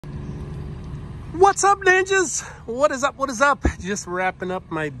What's up, ninjas? What is up? What is up? Just wrapping up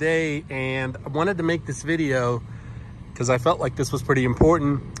my day, and I wanted to make this video because I felt like this was pretty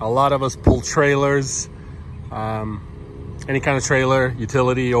important. A lot of us pull trailers, any kind of trailer,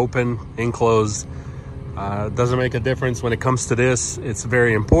 utility, open, enclosed. Doesn't make a difference when it comes to this. It's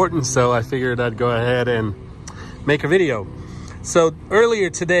very important, so I figured I'd go ahead and make a video. So earlier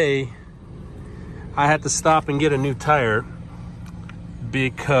today, I had to stop and get a new tire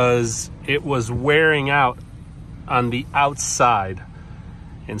because it was wearing out on the outside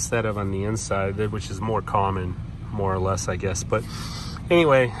instead of on the inside, which is more common, more or less, I guess. But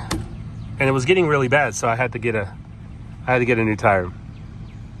anyway, and it was getting really bad, so I had to get a new tire.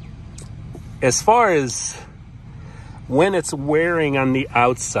 As far as when it's wearing on the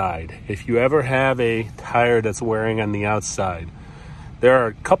outside, if you ever have a tire that's wearing on the outside, there are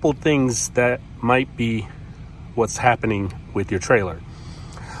a couple things that might be what's happening with your trailer.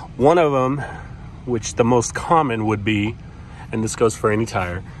 One of them, which the most common would be, and this goes for any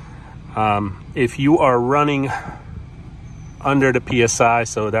tire, if you are running under the PSI,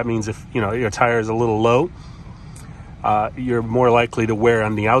 so that means if your tire is a little low, you're more likely to wear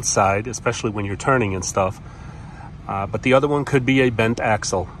on the outside, especially when you're turning and stuff. But the other one could be a bent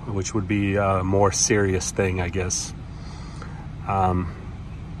axle, which would be a more serious thing, I guess.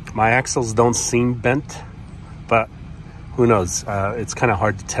 My axles don't seem bent, but who knows? It's kind of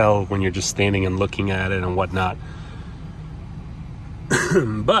hard to tell when you're just standing and looking at it and whatnot.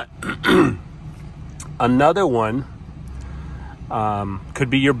 But another one could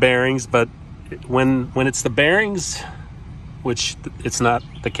be your bearings, but when it's the bearings, which it's not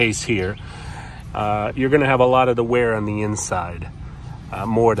the case here, you're going to have a lot of the wear on the inside,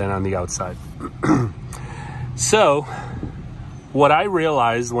 more than on the outside. So what I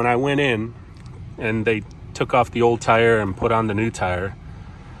realized when I went in and they took off the old tire and put on the new tire,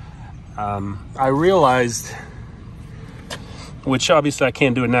 I realized, which obviously I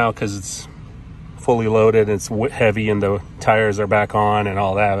can't do it now because it's fully loaded, it's heavy, and the tires are back on and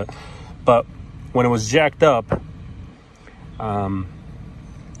all that. But when it was jacked up,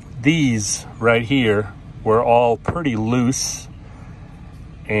 these right here were all pretty loose,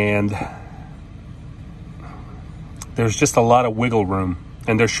 and there's just a lot of wiggle room.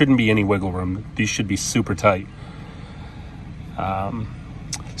 And there shouldn't be any wiggle room. These should be super tight. And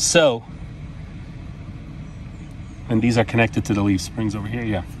these are connected to the leaf springs over here,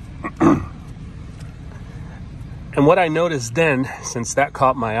 yeah. And what I noticed then, since that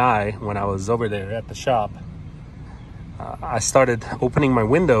caught my eye when I was over there at the shop, I started opening my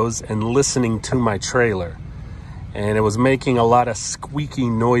windows and listening to my trailer. And it was making a lot of squeaky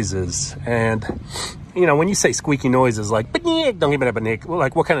noises. And when you say squeaky noises, like, don't give it a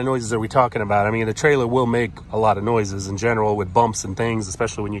like, what kind of noises are we talking about? I mean, the trailer will make a lot of noises in general with bumps and things,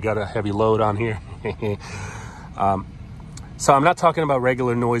 especially when you got a heavy load on here. So I'm not talking about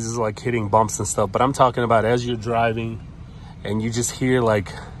regular noises like hitting bumps and stuff, but I'm talking about as you're driving and you just hear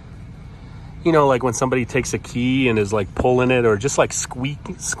like when somebody takes a key and is like pulling it, or just like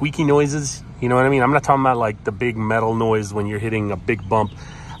squeaky noises. You know what I mean? I'm not talking about like the big metal noise when you're hitting a big bump.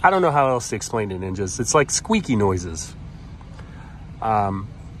 I don't know how else to explain it, ninjas. It's like squeaky noises,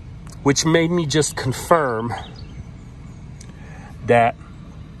 which made me just confirm that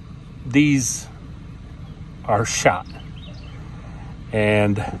these are shot,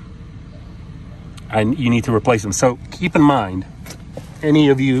 and you need to replace them. So keep in mind, any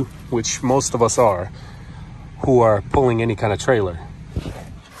of you, which most of us are, who are pulling any kind of trailer,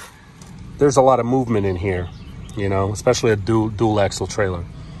 there's a lot of movement in here, especially a dual axle trailer.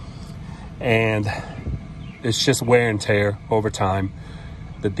 And it's just wear and tear over time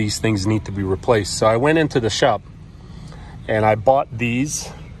that these things need to be replaced. So I went into the shop and I bought these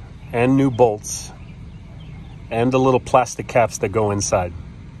and new bolts and the little plastic caps that go inside.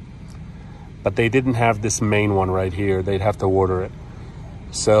 But they didn't have this main one right here. They'd have to order it.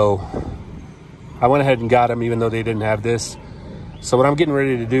 So I went ahead and got them, even though they didn't have this. So what I'm getting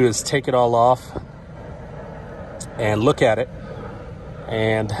ready to do is take it all off and look at it.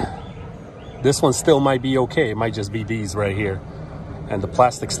 And this one still might be okay. It might just be these right here. And the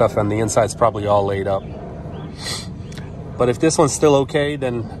plastic stuff on the inside is probably all laid up. But if this one's still okay,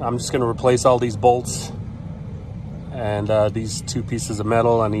 then I'm just going to replace all these bolts and these two pieces of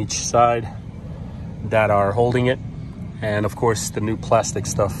metal on each side that are holding it. And of course, the new plastic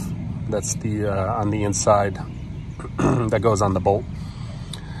stuff that's on the inside that goes on the bolt.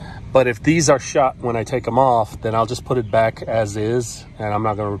 But if these are shot when I take them off, then I'll just put it back as is, and I'm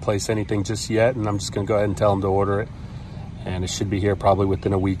not going to replace anything just yet, and I'm just going to go ahead and tell them to order it, and it should be here probably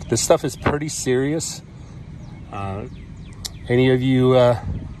within a week. This stuff is pretty serious. Any of you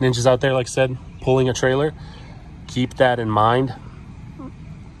ninjas out there, like I said, pulling a trailer, keep that in mind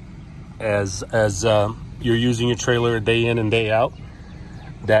as you're using your trailer day in and day out,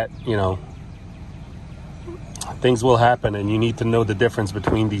 that, you know, things will happen, and you need to know the difference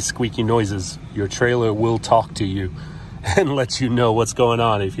between these squeaky noises. Your trailer will talk to you and let you know what's going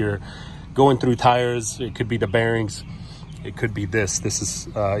on. If you're going through tires, it could be the bearings, it could be this is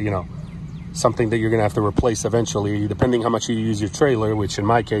you know, something that you're gonna have to replace eventually, depending how much you use your trailer, which in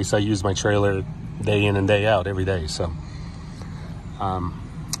my case, I use my trailer day in and day out every day. So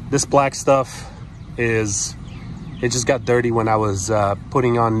this black stuff it just got dirty when I was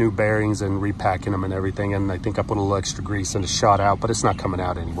putting on new bearings and repacking them and everything, and I think I put a little extra grease and it shot out, but it's not coming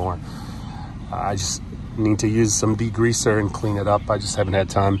out anymore. I just need to use some degreaser and clean it up. I just haven't had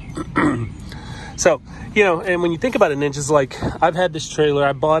time. So, you know, and when you think about it, Ninjas, like, I've had this trailer,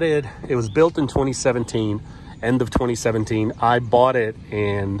 I bought it, it was built in 2017, end of 2017. I bought it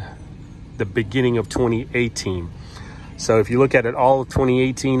in the beginning of 2018. So if you look at it, all of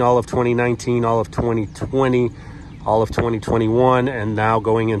 2018, all of 2019, all of 2020, all of 2021, and now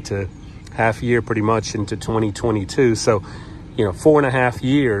going into half year pretty much into 2022. So, you know, 4.5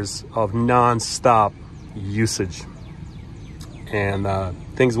 years of non-stop usage, and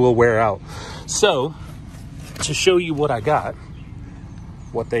things will wear out. So to show you what I got,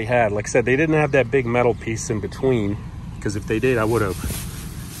 what they had, like I said, they didn't have that big metal piece in between, because if they did, I would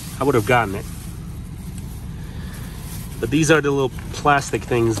have gotten it. But these are the little plastic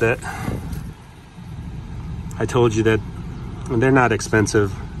things that I told you that, and they're not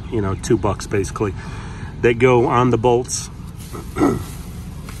expensive, you know, $2 basically. They go on the bolts.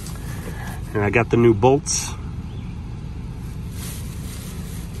 And I got the new bolts.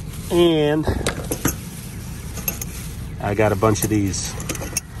 And I got a bunch of these.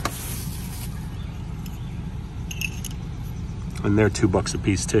 And they're $2 a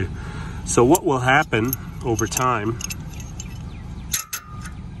piece too. So what will happen over time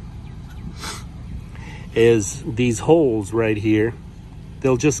is these holes right here,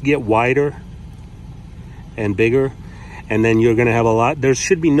 they'll just get wider and bigger, and then you're gonna have a lot, there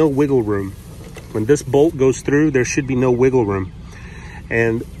should be no wiggle room. When this bolt goes through, there should be no wiggle room.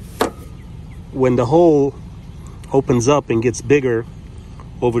 And when the hole opens up and gets bigger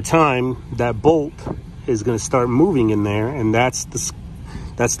over time, that bolt is gonna start moving in there, and that's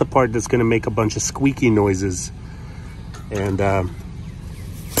the part that's gonna make a bunch of squeaky noises. And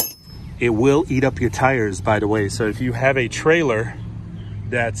it will eat up your tires, by the way. So if you have a trailer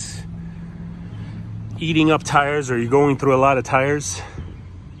that's eating up tires, or you're going through a lot of tires,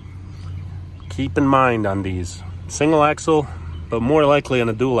 keep in mind on these. Single axle, but more likely on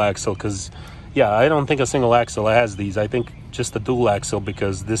a dual axle, because yeah, I don't think a single axle has these. I think just a dual axle,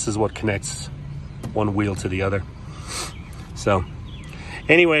 because this is what connects one wheel to the other. So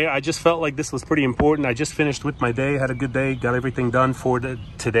anyway, I just felt like this was pretty important. I just finished with my day, had a good day, got everything done for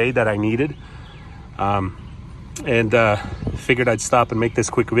today that I needed. And figured I'd stop and make this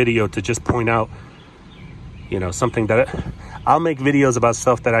quick video to just point out, you know, something that I'll make videos about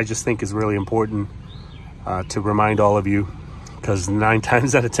stuff that I just think is really important to remind all of you, because 9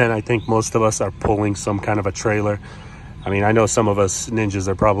 times out of 10, I think most of us are pulling some kind of a trailer. I mean, I know some of us ninjas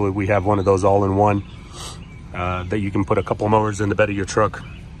are probably, we have one of those all-in-one that you can put a couple mowers in the bed of your truck.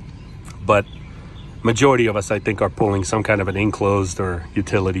 But majority of us, I think, are pulling some kind of an enclosed or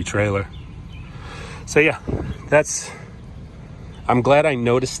utility trailer. So yeah, I'm glad I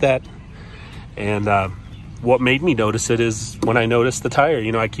noticed that. And what made me notice it is when I noticed the tire.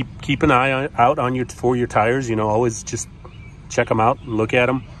 You know, I keep an eye out on for your tires. You know, always just check them out, look at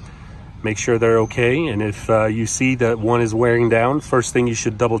them, make sure they're okay. And if you see that one is wearing down, first thing you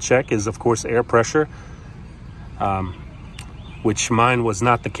should double check is, of course, air pressure. Which mine was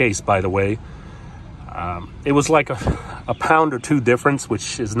not the case, by the way. It was like a pound or two difference,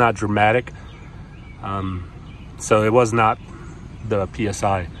 which is not dramatic. So it was not the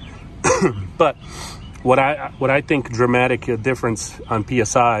PSI. But what I think dramatic difference on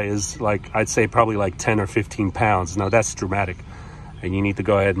PSI is, like, I'd say probably like 10 or 15 pounds. Now that's dramatic, and you need to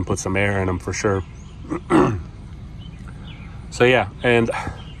go ahead and put some air in them for sure. So yeah, and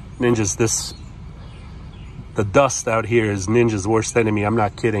ninjas, the dust out here is ninja's worst enemy. I'm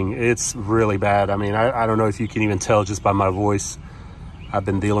not kidding. It's really bad. I mean, I don't know if you can even tell just by my voice. I've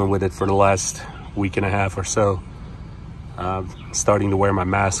been dealing with it for the last week and a half or so. Starting to wear my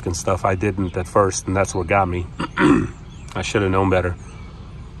mask and stuff. I didn't at first, and that's what got me. I should have known better.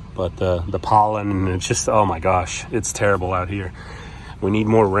 But the pollen, and it's just, oh my gosh, it's terrible out here. We need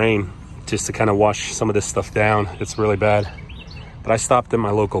more rain just to kind of wash some of this stuff down. It's really bad. But I stopped in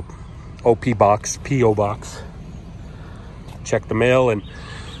my local PO box, checked the mail, and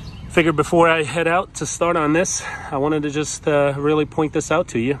Figured before I head out to start on this, I wanted to just really point this out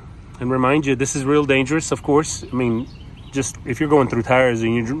to you and remind you this is real dangerous, of course. I mean, just if you're going through tires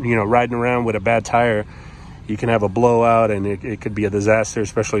and you're riding around with a bad tire, you can have a blowout, and it could be a disaster,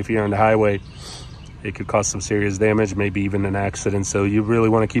 especially if you're on the highway. It could cause some serious damage, maybe even an accident. So you really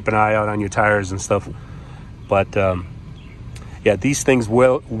want to keep an eye out on your tires and stuff. But yeah, these things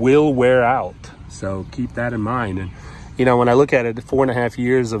will wear out. So keep that in mind. And you know, when I look at it, 4.5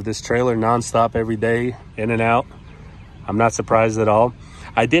 years of this trailer nonstop every day, in and out, I'm not surprised at all.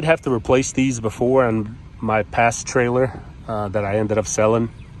 I did have to replace these before on my past trailer that I ended up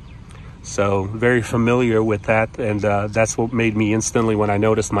selling. So very familiar with that. And that's what made me instantly, when I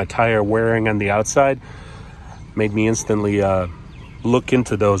noticed my tire wearing on the outside, made me instantly look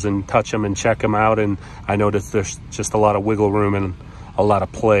into those and touch them and check them out. And I noticed there's just a lot of wiggle room and a lot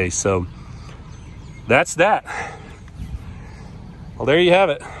of play. So that's that. Well, there you have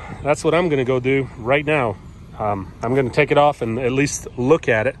it. That's what I'm going to go do right now. I'm going to take it off and at least look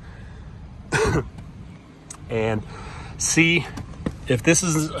at it and see if this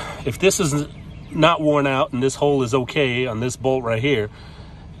is not worn out and this hole is okay on this bolt right here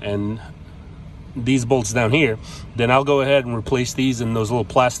and these bolts down here. Then I'll go ahead and replace these in those little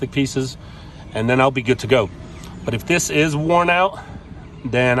plastic pieces, and then I'll be good to go. But if this is worn out,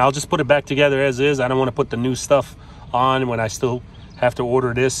 then I'll just put it back together as is. I don't want to put the new stuff on when I still have to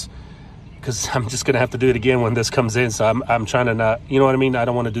order this, because I'm just gonna have to do it again when this comes in. So I'm trying to not, you know what I mean? I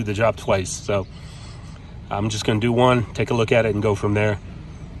don't want to do the job twice. So I'm just gonna do one, take a look at it, and go from there.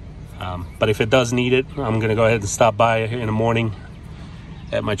 But if it does need it, I'm gonna go ahead and stop by in the morning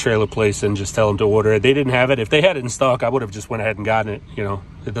at my trailer place and just tell them to order it. They didn't have it. If they had it in stock, I would have just went ahead and gotten it. You know,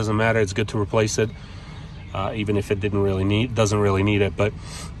 it doesn't matter. It's good to replace it, even if it doesn't really need it. But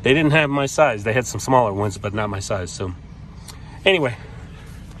they didn't have my size. They had some smaller ones, but not my size. So anyway,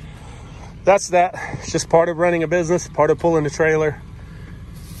 that's that. It's just part of running a business, part of pulling a trailer.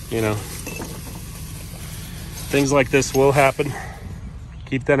 You know, things like this will happen.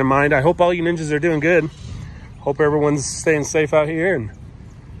 Keep that in mind. I hope all you ninjas are doing good. Hope everyone's staying safe out here and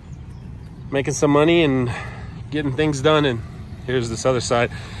making some money and getting things done. And here's this other side.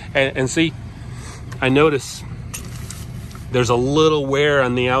 And see, I notice there's a little wear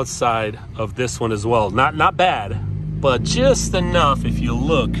on the outside of this one as well. Not bad, but just enough, if you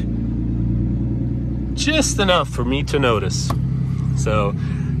look, just enough for me to notice. So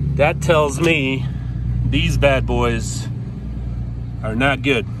that tells me these bad boys are not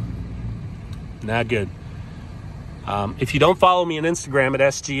good. Not good. If you don't follow me on Instagram at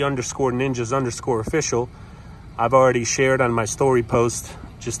SG_ninjas_official, I've already shared on my story post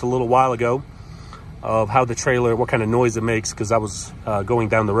just a little while ago of how the trailer, what kind of noise it makes, because I was going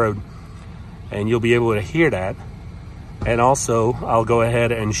down the road, and you'll be able to hear that. And also, I'll go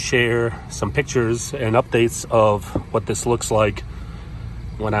ahead and share some pictures and updates of what this looks like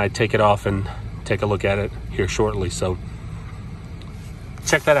when I take it off and take a look at it here shortly. So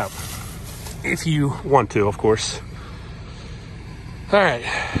check that out if you want to, of course. All right,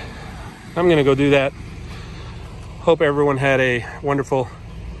 I'm gonna go do that. Hope everyone had a wonderful,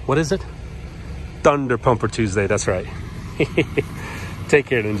 what is it? Thunder Pumper Tuesday, that's right. Take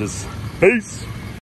care, ninjas. Peace.